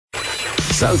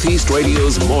South East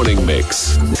Radio's morning mix.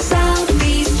 South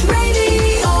East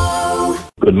Radio.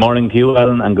 Good morning to you,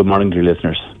 Alan, and good morning to your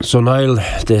listeners. So, Niall,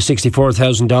 the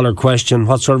 $64,000 question,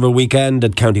 what sort of a weekend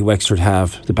did County Wexford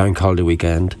have, the bank holiday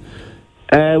weekend?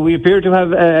 We appear to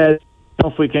have a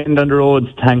tough weekend on the roads,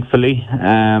 thankfully.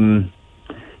 I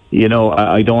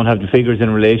don't have the figures in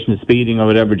relation to speeding or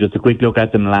whatever, just a quick look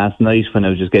at them last night when I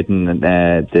was just getting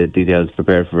the details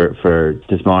prepared for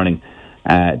this morning.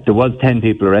 There was 10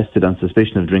 people arrested on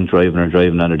suspicion of drink driving or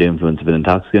driving under the influence of an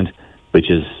intoxicant,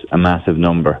 which is a massive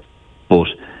number. But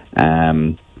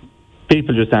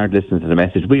people just aren't listening to the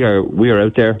message. We are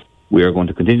out there. We are going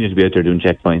to continue to be out there doing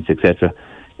checkpoints, etc.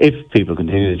 If people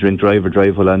continue to drink drive or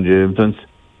drive while under the influence,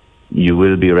 you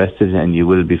will be arrested and you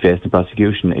will be facing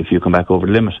prosecution if you come back over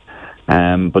the limit.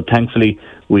 But thankfully,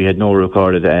 we had no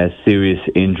recorded serious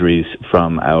injuries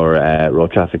from our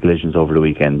road traffic collisions over the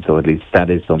weekend, so at least that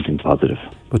is something positive.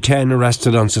 But 10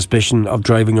 arrested on suspicion of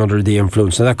driving under the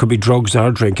influence, and that could be drugs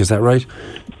or drink, is that right?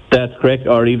 That's correct,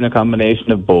 or even a combination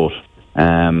of both.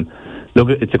 Look,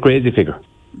 it's a crazy figure.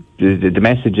 The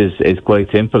message is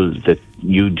quite simple, that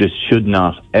you just should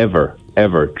not ever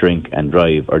drink and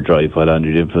drive or drive while under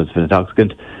the influence of an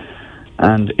intoxicant.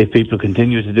 And if people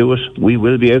continue to do it, we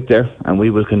will be out there and we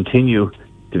will continue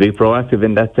to be proactive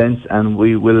in that sense, and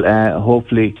we will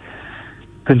hopefully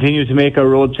continue to make our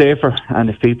roads safer. And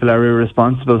if people are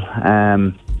irresponsible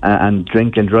and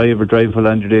drink and drive or drive while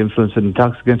under the influence of an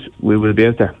intoxicant, we will be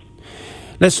out there.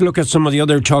 Let's look at some of the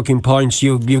other talking points.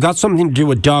 You've got something to do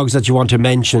with dogs that you want to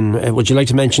mention. Would you like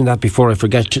to mention that before I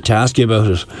forget to ask you about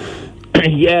it?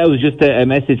 Yeah, it was just a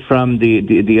message from the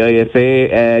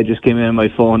IFA, just came in on my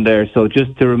phone there. So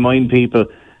just to remind people,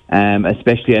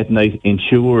 especially at night,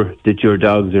 ensure that your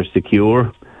dogs are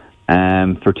secure.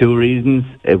 For two reasons: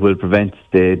 it will prevent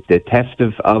the theft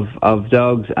of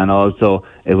dogs, and also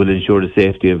it will ensure the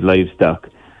safety of livestock.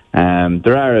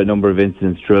 There are a number of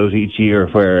incidents throughout each year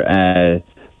where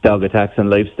dog attacks on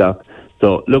livestock.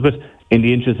 So look at, in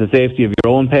the interest of safety of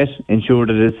your own pet, ensure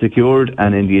that it's secured,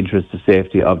 and in the interest of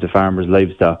safety of the farmer's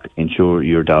livestock, ensure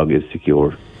your dog is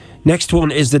secure. Next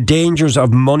one is the dangers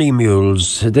of money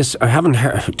mules. I haven't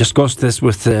discussed this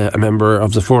with a member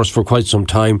of the force for quite some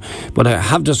time, but I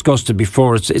have discussed it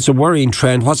before. It's a worrying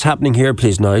trend. What's happening here,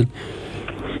 please, Niall?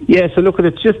 Yeah, so look at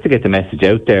it, just to get the message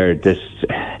out there that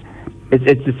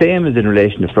it's the same as in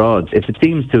relation to frauds. If it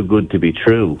seems too good to be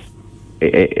true,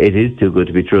 it is too good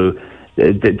to be true.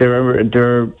 There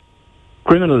are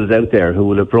criminals out there who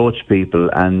will approach people,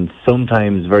 and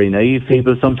sometimes very naive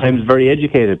people, sometimes very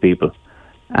educated people,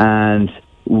 and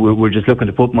we're just looking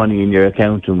to put money in your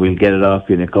account and we'll get it off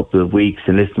you in a couple of weeks,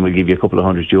 and listen, we'll give you a couple of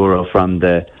 €100 from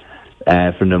the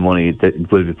money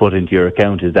that will be put into your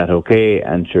account. Is that okay?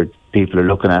 And sure, people are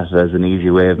looking at it as an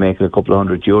easy way of making a couple of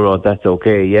 €100. That's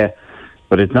okay, yeah,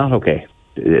 but it's not okay.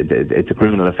 It's a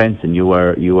criminal offence, and you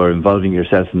are involving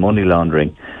yourself in money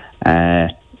laundering.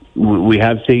 We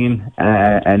have seen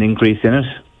an increase in it.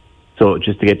 So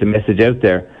just to get the message out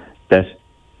there, that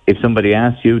if somebody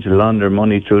asks you to launder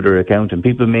money through their account, and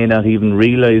people may not even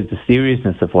realise the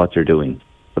seriousness of what you're doing,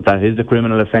 but that is a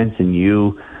criminal offence, and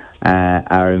you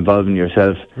are involving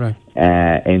yourself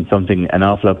in something an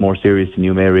awful lot more serious than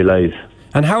you may realise.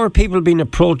 And how are people being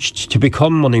approached to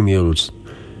become money mules?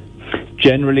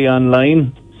 Generally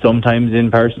online, sometimes in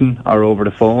person or over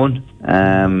the phone.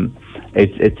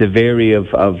 It's a vary of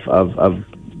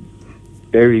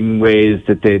varying ways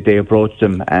that they approach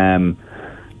them.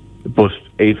 But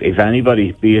if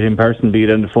anybody, be it in person, be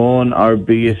it on the phone, or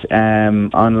be it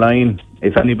online,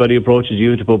 if anybody approaches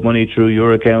you to put money through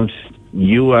your account,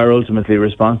 you are ultimately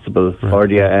responsible for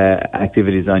the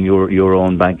activities on your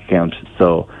own bank account.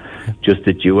 So just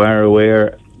that you are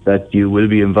aware that you will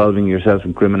be involving yourself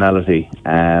in criminality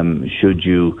should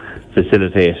you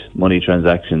facilitate money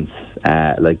transactions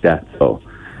like that. So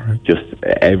just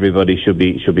everybody should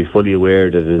be fully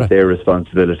aware that it is their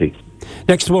responsibility.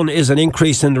 Next one is an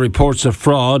increase in the reports of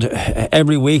fraud.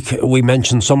 Every week we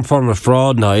mention some form of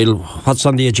fraud, Niall. What's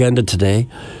on the agenda today?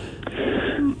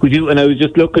 We do, and I was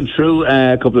just looking through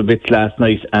a couple of bits last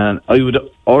night, and I would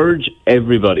urge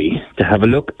everybody to have a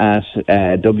look at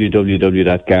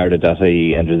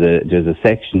www.garda.ie, and there's a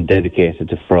section dedicated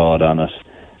to fraud on it,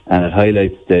 and it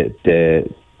highlights the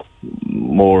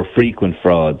more frequent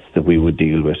frauds that we would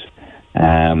deal with.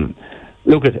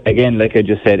 Look at, again, like I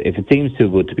just said, if it seems too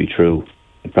good to be true,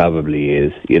 it probably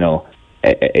is.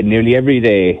 Nearly every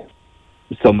day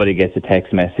somebody gets a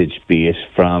text message, be it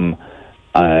from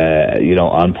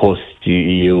on post,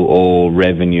 you owe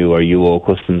revenue or you owe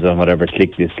customs on whatever,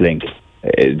 click this link.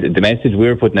 The message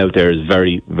we're putting out there is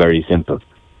very, very simple.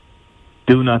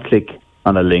 Do not click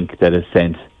on a link that is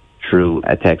sent through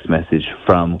a text message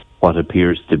from what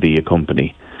appears to be a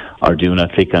company, or do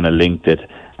not click on a link that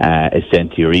is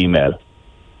sent to your email.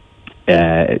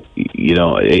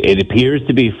 It appears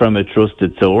to be from a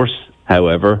trusted source.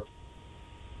 However,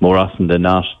 more often than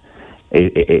not,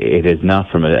 it is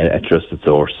not from a trusted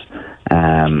source.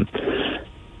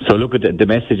 So look at the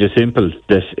message is simple,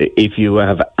 that if you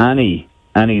have any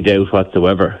doubt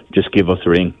whatsoever, just give us a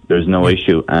ring. There's no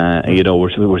issue.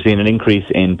 We're seeing an increase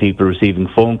in people receiving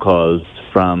phone calls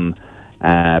from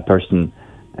a person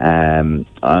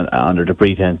under the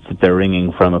pretense that they're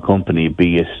ringing from a company,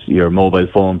 be it your mobile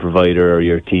phone provider or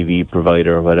your TV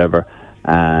provider or whatever,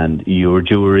 and you're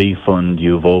due a refund,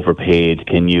 you've overpaid,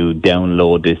 can you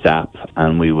download this app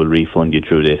and we will refund you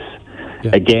through this.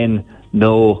 Yeah. Again,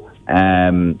 no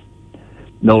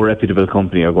reputable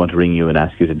company are going to ring you and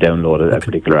ask you to download a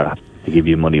particular app to give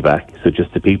you money back. So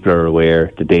just the people are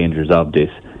aware the dangers of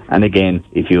this. And again,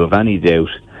 if you have any doubt,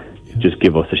 just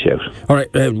give us a shout. All right,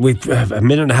 we've a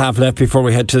minute and a half left before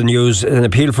we head to the news. An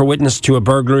appeal for witness to a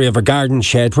burglary of a garden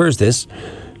shed. Where's this?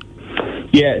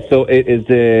 Yeah, so it is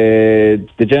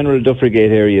the general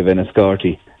Duffrygate area of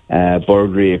Enniscorthy.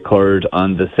 Burglary occurred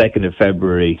on the 2nd of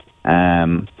February.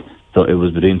 So it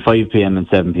was between 5 p.m. and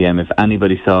 7 p.m. If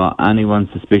anybody saw anyone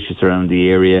suspicious around the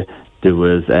area, there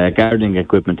was gardening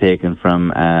equipment taken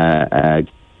from a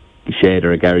shed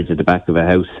or a garage at the back of a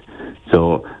house.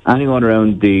 So anyone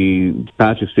around the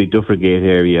Patrick Street, Duffrygate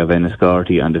area of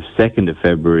Enniscorthy on the 2nd of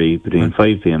February between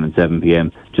 5 p.m. and 7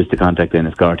 p.m. just to contact the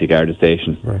Enniscorthy Garda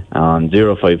Station on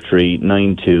 053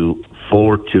 92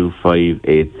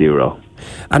 42580.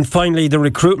 And finally, the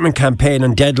recruitment campaign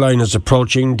and deadline is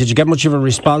approaching. Did you get much of a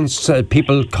response?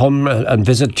 People come and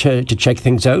visit to check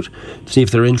things out, see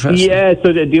if they're interested? Yeah,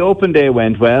 so the open day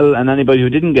went well, and anybody who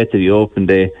didn't get to the open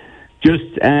day, just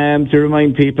to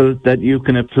remind people that you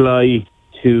can apply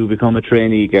to become a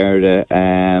trainee Garda.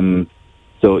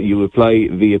 So you apply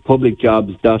via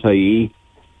publicjobs.ie.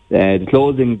 The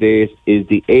closing date is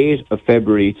the 8th of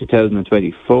February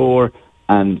 2024,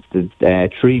 and the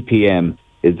 3 p.m.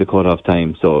 is the cut-off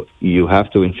time. So you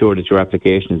have to ensure that your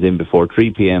application is in before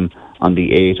 3 p.m. on the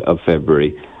 8th of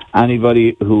February.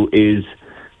 Anybody who is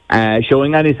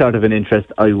showing any sort of an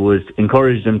interest, I would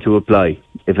encourage them to apply.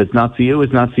 If it's not for you,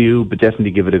 it's not for you, but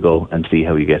definitely give it a go and see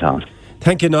how you get on.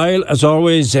 Thank you, Niall. As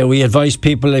always, we advise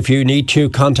people, if you need to,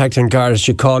 contact an Garda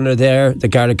Síochána there, the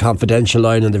Garda Confidential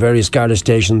line and the various Garda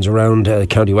stations around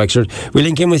County Wexford. We'll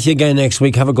link in with you again next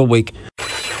week. Have a good week.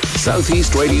 South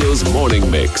East Radio's morning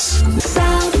mix.